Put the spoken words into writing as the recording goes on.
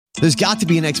There's got to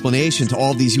be an explanation to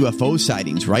all these UFO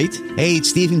sightings, right? Hey,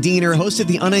 it's Stephen Diener, host of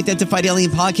the Unidentified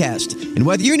Alien Podcast. And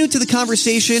whether you're new to the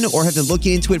conversation or have been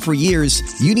looking into it for years,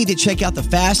 you need to check out the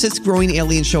fastest growing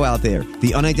alien show out there,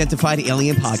 the Unidentified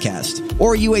Alien Podcast,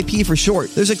 or UAP for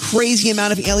short. There's a crazy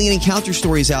amount of alien encounter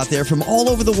stories out there from all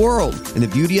over the world. And the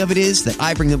beauty of it is that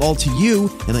I bring them all to you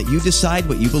and let you decide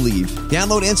what you believe.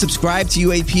 Download and subscribe to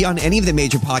UAP on any of the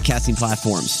major podcasting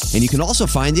platforms. And you can also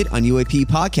find it on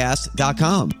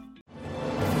UAPpodcast.com.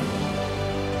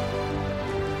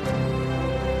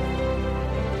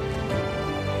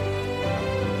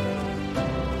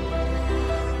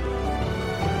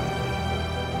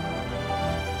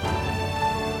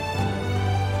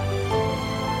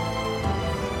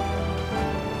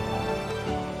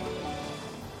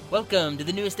 Welcome to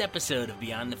the newest episode of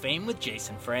Beyond the Fame with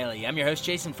Jason Fraley. I'm your host,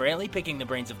 Jason Fraley, picking the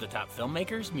brains of the top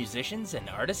filmmakers, musicians, and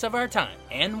artists of our time.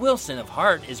 Ann Wilson of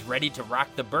Heart is ready to rock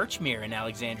the Birchmere in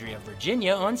Alexandria,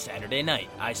 Virginia on Saturday night.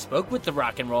 I spoke with the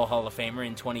Rock and Roll Hall of Famer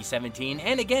in 2017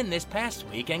 and again this past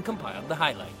week and compiled the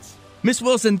highlights. Miss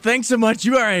Wilson, thanks so much.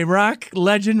 You are a rock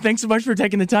legend. Thanks so much for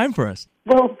taking the time for us.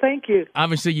 Well, thank you.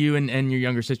 Obviously, you and your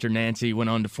younger sister Nancy went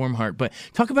on to form Heart, but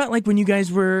talk about like when you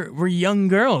guys were young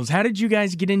girls. How did you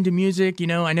guys get into music? You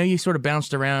know, I know you sort of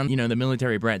bounced around, the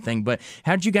military brat thing, but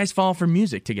how did you guys fall for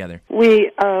music together? We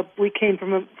came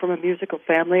from a musical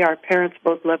family. Our parents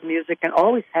both loved music and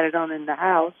always had it on in the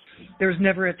house. There was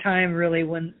never a time really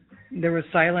when there was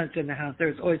silence in the house. There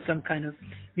was always some kind of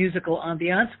musical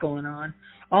ambiance going on.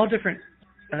 All different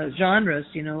genres,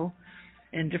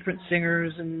 and different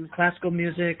singers and classical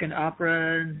music and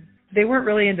opera. And they weren't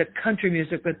really into country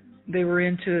music, but they were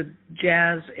into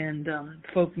jazz and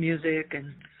folk music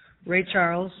and Ray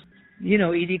Charles,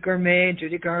 Edie Gourmet and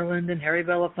Judy Garland and Harry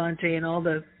Belafonte and all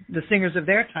the singers of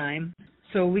their time.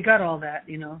 So we got all that,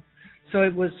 So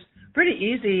it was pretty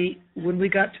easy when we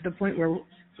got to the point where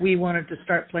we wanted to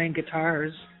start playing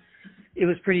guitars. It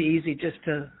was pretty easy just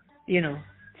to,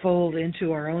 fold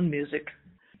into our own music.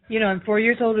 I'm 4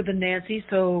 years older than Nancy,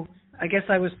 so I guess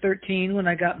I was 13 when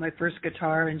I got my first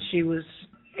guitar, and she was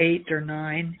 8 or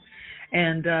 9.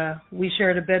 And we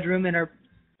shared a bedroom in our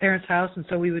parents' house, and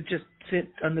so we would just sit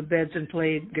on the beds and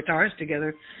play guitars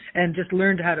together and just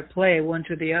learned how to play one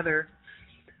to the other.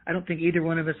 I don't think either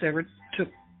one of us ever took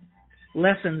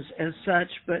lessons as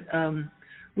such, but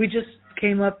we just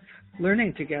came up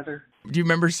learning together. Do you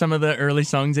remember some of the early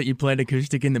songs that you played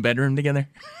acoustic in the bedroom together?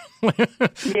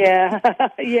 Yeah.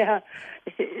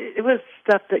 It was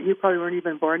stuff that you probably weren't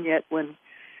even born yet when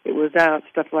it was out,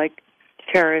 stuff like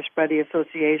Cherish by the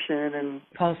Association and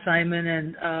Paul Simon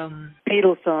and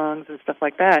Beatles songs and stuff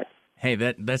like that. Hey,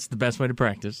 that's the best way to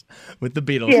practice with the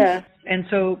Beatles. Yeah, and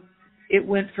so it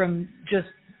went from just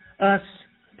us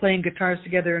playing guitars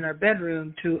together in our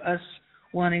bedroom to us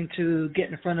wanting to get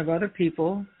in front of other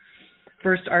people.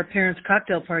 First, our parents'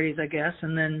 cocktail parties, I guess,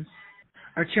 and then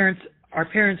our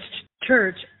parents'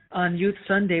 church on Youth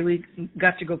Sunday, we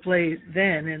got to go play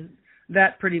then, and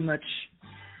that pretty much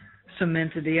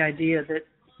cemented the idea that,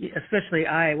 especially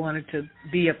I, wanted to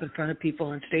be up in front of people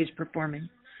on stage performing.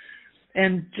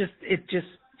 And it just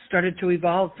started to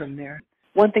evolve from there.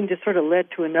 One thing just sort of led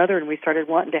to another, and we started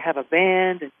wanting to have a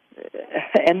band,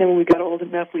 and then when we got old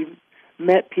enough, we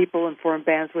met people and formed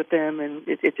bands with them, and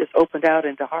it just opened out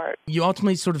into Heart. You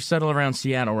ultimately sort of settle around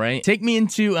Seattle, right? Take me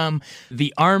into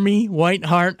the Army, White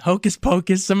Heart, Hocus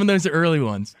Pocus, some of those early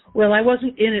ones. Well, I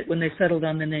wasn't in it when they settled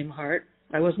on the name Heart.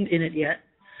 I wasn't in it yet.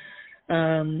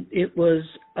 It was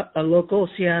a local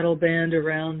Seattle band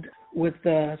around with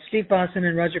Steve Bosson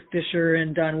and Roger Fisher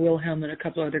and Don Wilhelm and a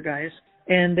couple other guys.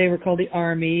 And they were called the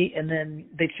Army, and then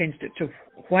they changed it to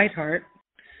White Heart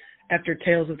after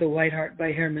Tales of the White Heart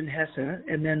by Hermann Hesse,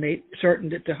 and then they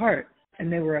shortened it to Heart.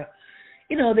 And they were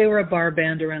a bar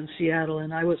band around Seattle,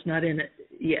 and I was not in it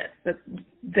yet. But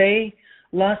they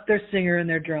lost their singer and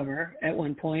their drummer at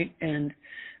one point, and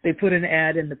they put an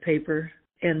ad in the paper.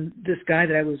 And this guy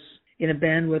that I was in a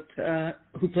band with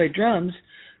who played drums,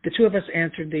 the two of us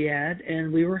answered the ad,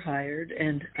 and we were hired.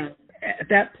 And at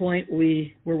that point,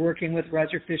 we were working with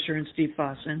Roger Fisher and Steve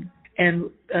Fossen, and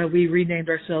we renamed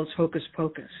ourselves Hocus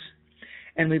Pocus.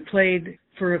 And we played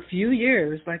for a few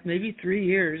years, like maybe 3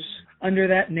 years, under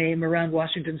that name around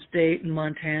Washington State and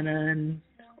Montana and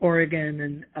Oregon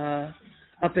and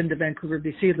up into Vancouver,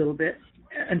 BC a little bit,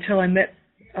 until I met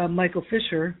Michael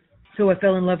Fisher, who I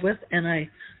fell in love with, and I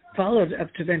followed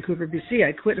up to Vancouver, BC.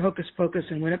 I quit Hocus Pocus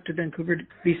and went up to Vancouver,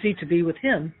 BC to be with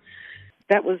him.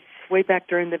 That was way back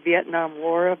during the Vietnam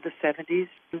War of the 70s.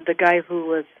 The guy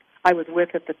I was with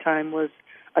at the time was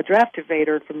a draft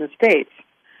evader from the States.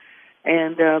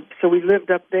 And so we lived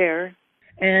up there.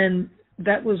 And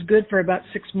that was good for about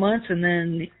 6 months, and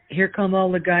then here come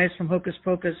all the guys from Hocus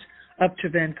Pocus up to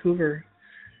Vancouver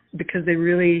because they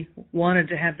really wanted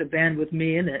to have the band with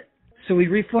me in it. So we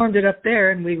reformed it up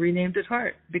there, and we renamed it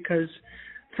Heart, because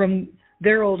from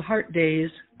their old Heart days,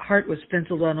 Heart was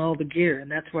stenciled on all the gear, and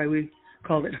that's why we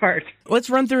called it Heart. Let's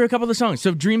run through a couple of the songs.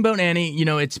 So Dreamboat Annie,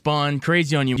 it spawned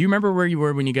Crazy on You. Do you remember where you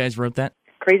were when you guys wrote that?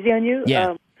 Crazy on You?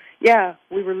 Yeah. Yeah,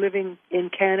 we were living in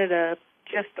Canada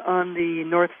just on the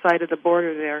north side of the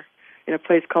border there in a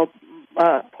place called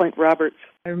Point Roberts.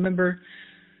 I remember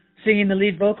singing the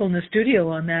lead vocal in the studio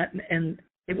on that, and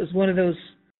it was one of those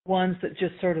ones that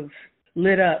just sort of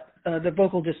lit up. The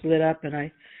vocal just lit up, and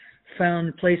I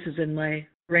found places in my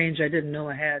range I didn't know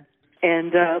I had.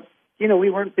 And, we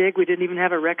weren't big. We didn't even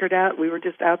have a record out. We were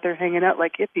just out there hanging out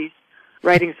like hippies,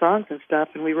 writing songs and stuff.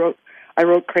 And I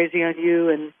wrote Crazy on You,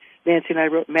 and Nancy and I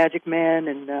wrote Magic Man,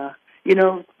 and,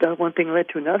 the one thing led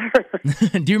to another.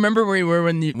 Do you remember where you were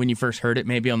when you first heard it,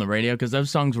 maybe on the radio? Because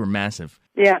those songs were massive.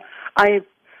 Yeah.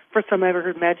 First time I ever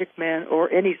heard Magic Man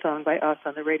or any song by us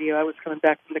on the radio, I was coming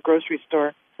back from the grocery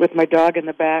store with my dog in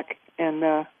the back, and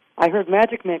I heard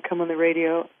Magic Man come on the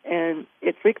radio, and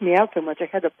it freaked me out so much I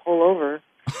had to pull over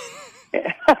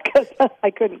because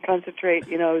I couldn't concentrate.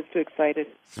 I was too excited.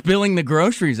 Spilling the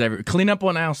groceries clean up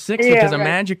on aisle 6 because of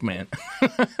Magic Man.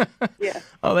 Yeah.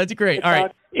 Oh, that's great. All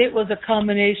right. It was a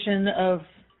combination of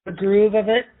the groove of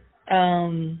it.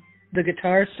 The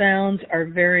guitar sounds are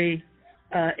very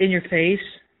in your face.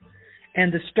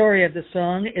 And the story of the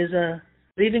song is a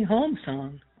leaving home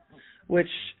song, which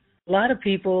a lot of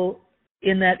people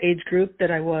in that age group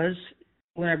that I was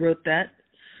when I wrote that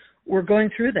were going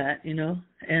through that,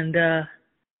 and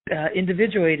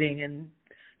individuating and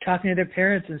talking to their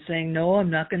parents and saying, no, I'm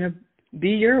not going to be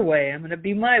your way. I'm going to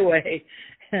be my way.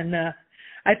 And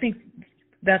I think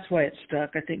that's why it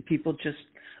stuck. I think people just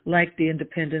like the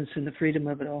independence and the freedom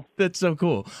of it all. That's so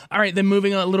cool. All right, then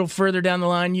moving a little further down the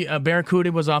line,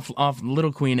 Barracuda was off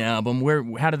Little Queen album.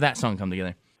 How did that song come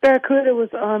together? Barracuda was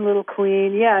on Little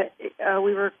Queen. Yeah,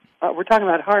 we're talking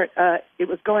about Heart. It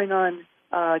was going on,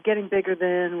 getting bigger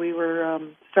then. We were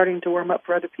starting to warm up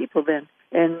for other people then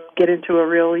and get into a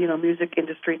real, music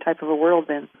industry type of a world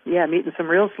then. Yeah, meeting some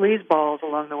real sleazeballs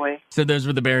along the way. So those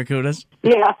were the Barracudas?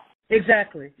 Yeah.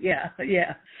 Exactly. Yeah.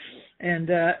 And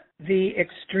the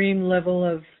extreme level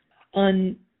of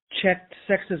unchecked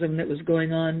sexism that was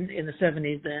going on in the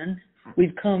 70s then,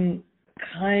 we've come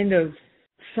kind of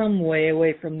some way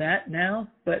away from that now,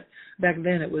 but back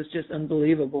then it was just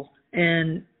unbelievable.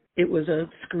 And it was a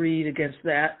screed against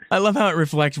that. I love how it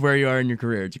reflects where you are in your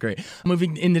career. It's great.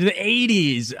 Moving into the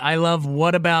 80s, I love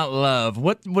What About Love?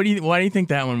 Why do you think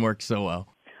that one works so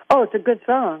well? Oh, it's a good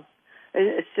song.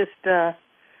 It's just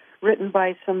written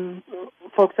by some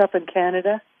folks up in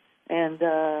Canada, and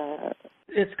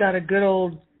it's got a good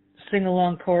old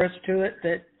sing-along chorus to it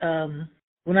that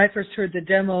when I first heard the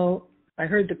demo, I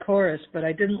heard the chorus, but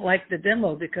I didn't like the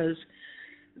demo because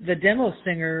the demo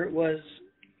singer was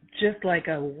just like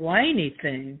a whiny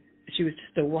thing. She was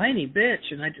just a whiny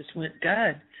bitch, and I just went,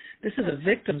 God, this is a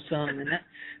victim song, and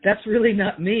that's really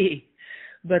not me.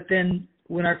 But then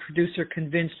when our producer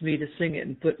convinced me to sing it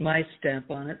and put my stamp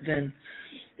on it, then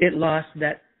it lost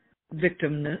that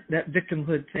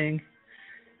victimhood thing,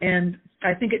 and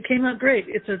I think it came out great.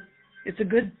 It's a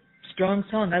good, strong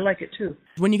song. I like it too.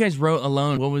 When you guys wrote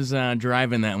Alone, what was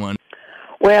driving that one?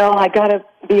 Well, I got to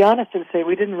be honest and say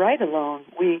we didn't write Alone.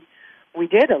 We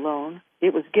did Alone.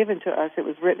 It was given to us. It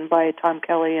was written by Tom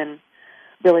Kelly and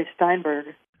Billy Steinberg.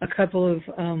 A couple of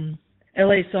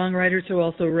L.A. songwriters who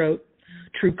also wrote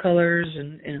True Colors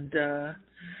and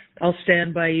I'll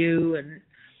Stand By You and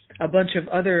a bunch of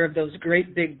other of those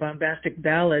great big bombastic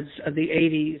ballads of the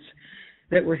 80s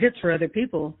that were hits for other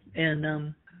people.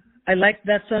 And I liked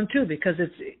that song too because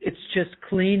it's just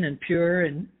clean and pure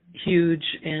and huge,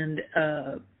 and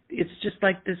it's just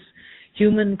like this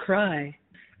human cry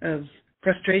of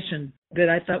frustration that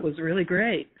I thought was really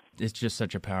great. It's just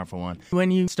such a powerful one.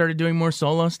 When you started doing more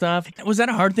solo stuff, was that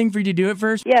a hard thing for you to do at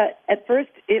first? Yeah, at first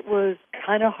it was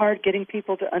kind of hard getting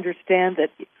people to understand that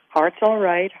Heart's all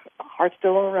right, Heart's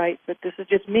still all right, but this is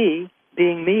just me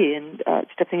being me and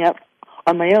stepping out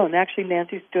on my own. Actually,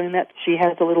 Nancy's doing that. She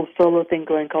has a little solo thing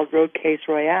going called Road Case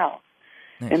Royale.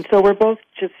 Nice. And so we're both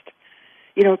just,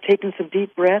 taking some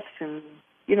deep breaths and,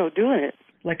 doing it.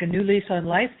 Like a new lease on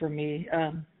life for me.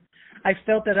 I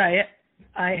felt that I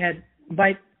had,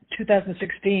 by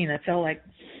 2016, I felt like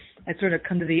I'd sort of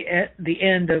come to the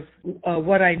end of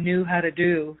what I knew how to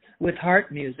do with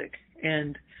Heart music.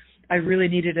 And I really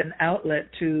needed an outlet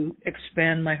to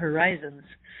expand my horizons.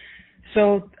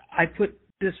 So I put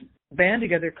this band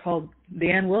together called the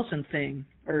Ann Wilson Thing.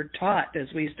 or taught, as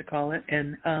we used to call it.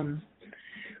 And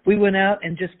we went out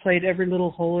and just played every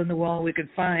little hole in the wall we could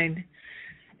find.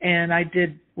 And I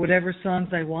did whatever songs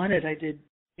I wanted. I did,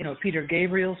 Peter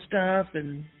Gabriel stuff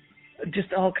and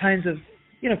just all kinds of,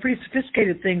 pretty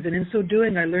sophisticated things. And in so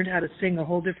doing, I learned how to sing a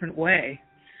whole different way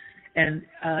and,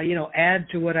 add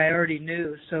to what I already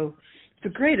knew. So it's a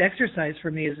great exercise for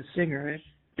me as a singer. It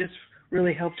just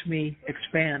really helped me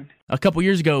expand. A couple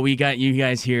years ago, we got you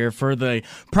guys here for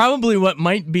probably what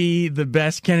might be the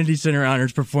best Kennedy Center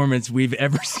Honors performance we've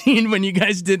ever seen when you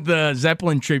guys did the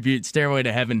Zeppelin tribute, Stairway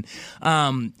to Heaven.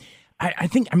 I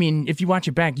think, if you watch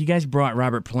it back, you guys brought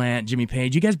Robert Plant, Jimmy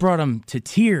Page, you guys brought them to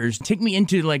tears. Take me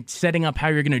into setting up how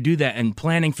you're going to do that and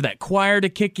planning for that choir to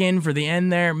kick in for the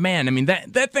end there. Man,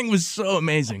 that thing was so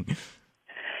amazing.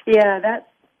 Yeah,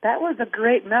 that was a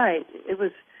great night. It was,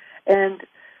 and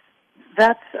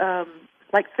that's,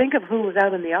 think of who was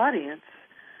out in the audience.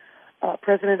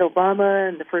 President Obama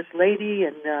and the First Lady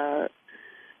and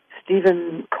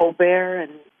Stephen Colbert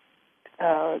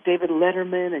and David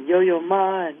Letterman and Yo-Yo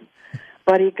Ma and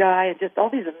Buddy Guy and just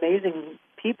all these amazing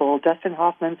people. Dustin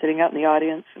Hoffman sitting out in the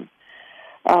audience. And,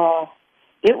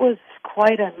 it was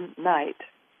quite a night.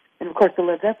 And, of course, the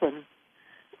Led Zeppelin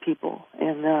people.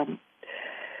 And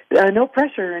no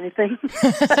pressure or anything.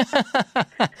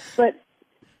 But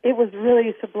it was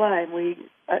really sublime.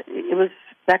 It was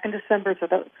back in December, so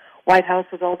the White House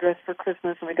was all dressed for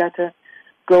Christmas, and we got to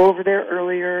go over there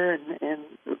earlier and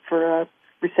for a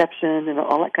reception and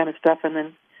all that kind of stuff, and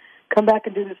then come back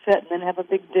and do the set, and then have a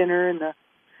big dinner and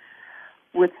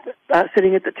with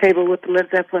sitting at the table with the Led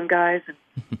Zeppelin guys.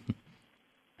 And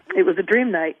it was a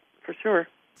dream night for sure.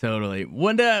 Totally.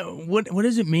 What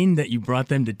does it mean that you brought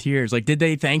them to tears? Did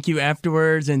they thank you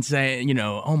afterwards and say,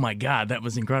 oh my God, that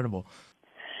was incredible?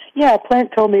 Yeah,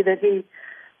 Plant told me that he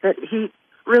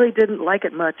really didn't like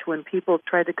it much when people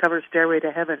tried to cover Stairway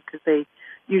to Heaven because they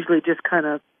usually just kind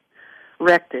of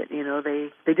wrecked it.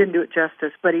 They didn't do it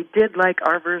justice, but he did like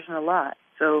our version a lot.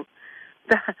 So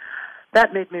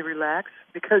that made me relax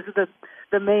because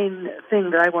the main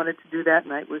thing that I wanted to do that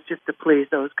night was just to please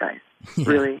those guys. Yeah.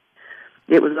 Really,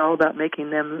 it was all about making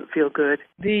them feel good.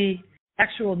 The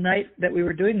actual night that we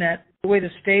were doing that, the way the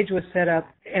stage was set up,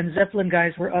 and Zeppelin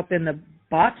guys were up in the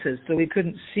boxes, so we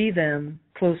couldn't see them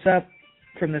close up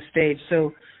from the stage.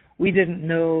 So we didn't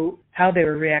know how they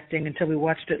were reacting until we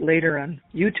watched it later on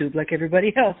YouTube, like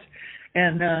everybody else.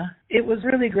 And it was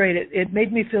really great. It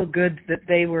made me feel good that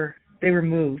they were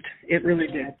moved. It really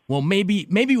did. Well, maybe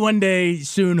one day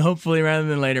soon, hopefully, rather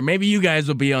than later, maybe you guys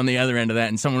will be on the other end of that,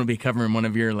 and someone will be covering one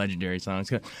of your legendary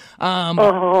songs. Yeah.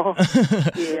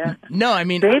 No,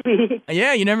 maybe.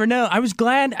 Yeah, you never know. I was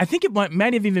glad. I think it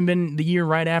might have even been the year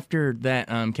right after that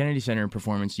Kennedy Center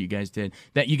performance you guys did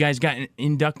that you guys got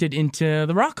inducted into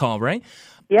the Rock Hall, right?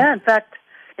 Yeah. In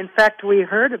fact, we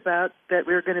heard about that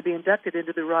we were going to be inducted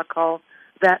into the Rock Hall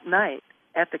that night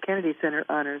at the Kennedy Center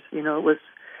Honors.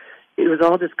 It was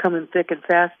all just coming thick and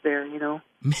fast there,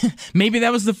 Maybe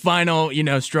that was the final,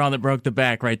 straw that broke the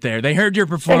back right there. They heard your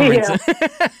performance.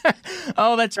 Yeah.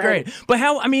 Oh, that's right. Great. But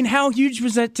how huge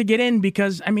was that to get in?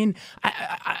 Because,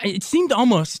 it seemed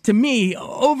almost, to me,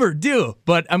 overdue.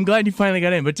 But I'm glad you finally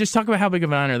got in. But just talk about how big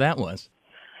of an honor that was.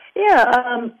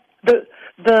 Yeah,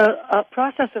 the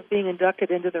process of being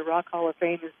inducted into the Rock Hall of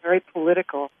Fame is very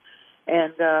political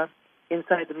and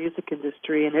inside the music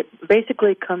industry. And it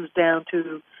basically comes down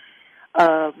to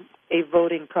a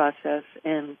voting process,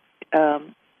 and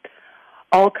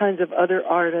all kinds of other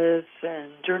artists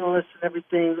and journalists and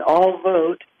everything all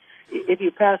vote. If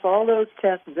you pass all those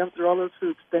tests and jump through all those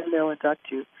hoops, then they'll induct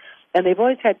you. And they've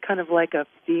always had kind of like a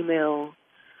female,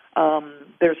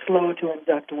 they're slow to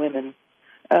induct women.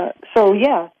 So,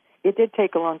 yeah, it did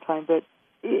take a long time, but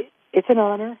it's an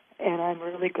honor, and I'm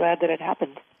really glad that it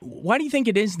happened. Why do you think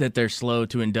it is that they're slow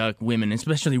to induct women,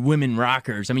 especially women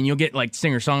rockers? You'll get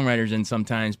singer-songwriters in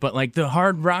sometimes, but the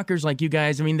hard rockers like you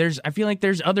guys, I feel like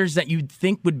there's others that you'd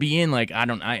think would be in,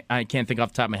 I can't think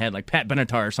off the top of my head, like Pat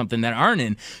Benatar or something that aren't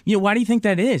in. Why do you think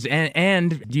that is?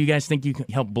 And do you guys think you can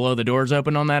help blow the doors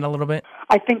open on that a little bit?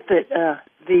 I think that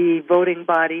the voting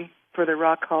body for the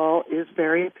Rock Hall is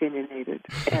very opinionated,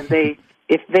 and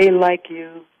if they like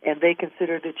you and they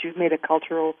consider that you've made a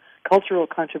cultural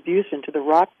contribution to the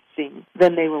rock scene,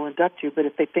 then they will induct you. But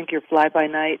if they think you're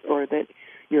fly-by-night or that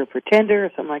you're a pretender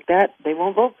or something like that, they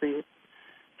won't vote for you.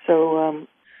 So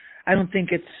I don't think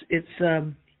it's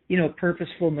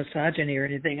purposeful misogyny or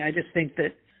anything. I just think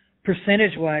that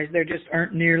percentage-wise, there just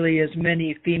aren't nearly as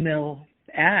many female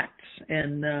acts,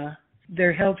 and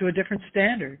they're held to a different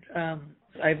standard.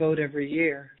 I vote every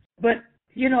year. But,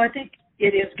 I think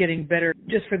it is getting better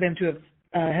just for them to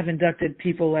have inducted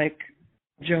people like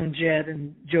Joan Jett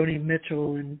and Joni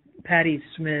Mitchell and Patti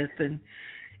Smith, and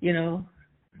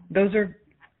those are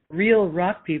real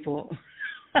rock people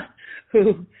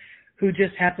who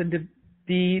just happen to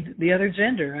be the other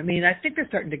gender. I mean, I think they're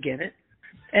starting to get it,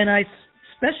 and I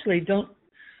especially don't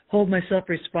hold myself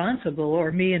responsible,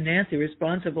 or me and Nancy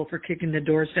responsible, for kicking the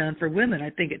doors down for women. I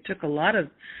think it took a lot of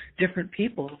different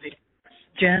people, like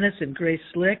Janis and Grace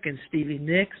Slick and Stevie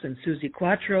Nicks and Susie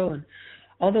Quattro and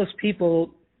all those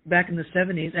people back in the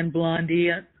 70s, and Blondie,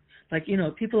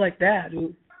 people like that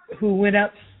who went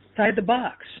outside the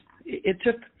box. It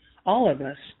took all of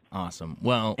us. Awesome.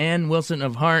 Well, Ann Wilson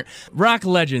of Heart, rock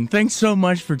legend, thanks so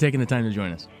much for taking the time to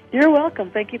join us. You're welcome.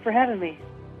 Thank you for having me.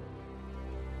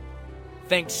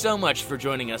 Thanks so much for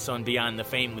joining us on Beyond the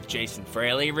Fame with Jason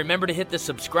Fraley. Remember to hit the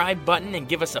subscribe button and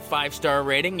give us a 5-star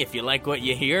rating if you like what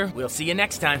you hear. We'll see you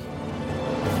next time.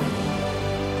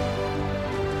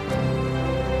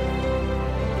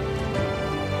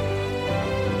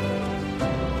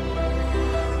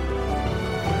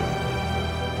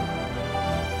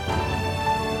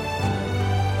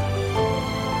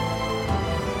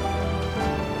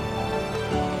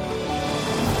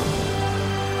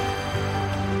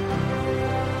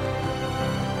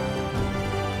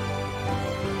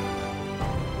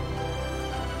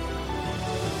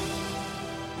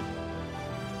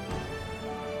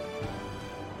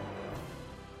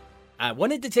 I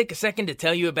wanted to take a second to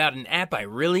tell you about an app I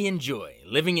really enjoy.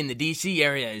 Living in the DC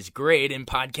area is great, and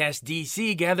Podcast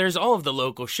DC gathers all of the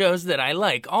local shows that I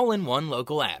like all in one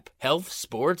local app. Health,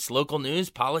 sports, local news,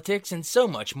 politics, and so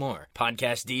much more.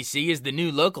 Podcast DC is the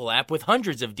new local app with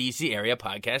hundreds of DC area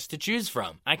podcasts to choose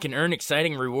from. I can earn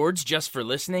exciting rewards just for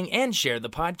listening and share the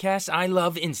podcasts I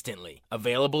love instantly.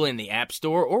 Available in the App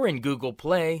Store or in Google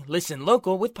Play, listen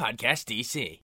local with Podcast DC.